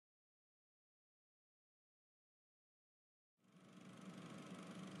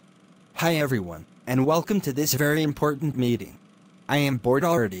Hi everyone, and welcome to this very important meeting. I am bored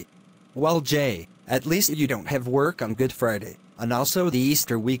already. Well, Jay, at least you don't have work on Good Friday, and also the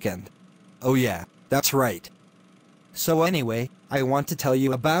Easter weekend. Oh yeah, that's right. So anyway, I want to tell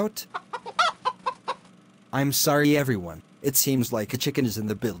you about... I'm sorry everyone, it seems like a chicken is in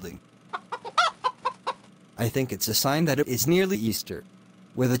the building. I think it's a sign that it is nearly Easter.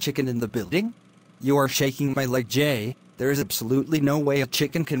 With a chicken in the building? You are shaking my leg, Jay. There is absolutely no way a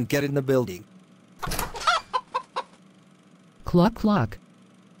chicken can get in the building. Cluck cluck.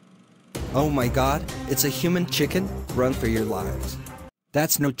 Oh my god, it's a human chicken? Run for your lives.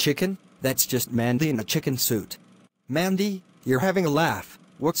 That's no chicken, that's just Mandy in a chicken suit. Mandy, you're having a laugh.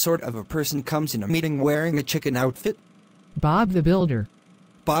 What sort of a person comes in a meeting wearing a chicken outfit? Bob the Builder.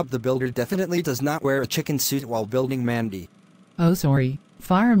 Bob the Builder definitely does not wear a chicken suit while building Mandy. Oh sorry,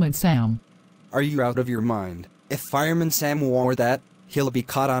 Fireman Sam. Are you out of your mind? If Fireman Sam wore that, he'll be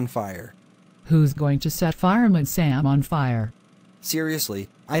caught on fire. Who's going to set Fireman Sam on fire? Seriously,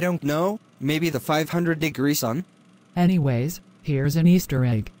 I don't know. Maybe the 500-degree sun? Anyways, here's an Easter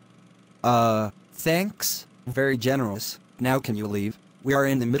egg. Thanks. Very generous. Now can you leave? We are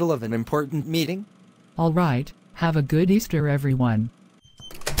in the middle of an important meeting. Alright, have a good Easter everyone.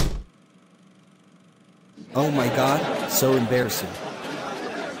 Oh my god, so embarrassing.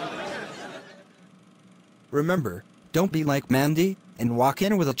 Remember, don't be like Mandy, and walk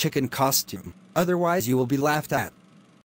in with a chicken costume, otherwise you will be laughed at.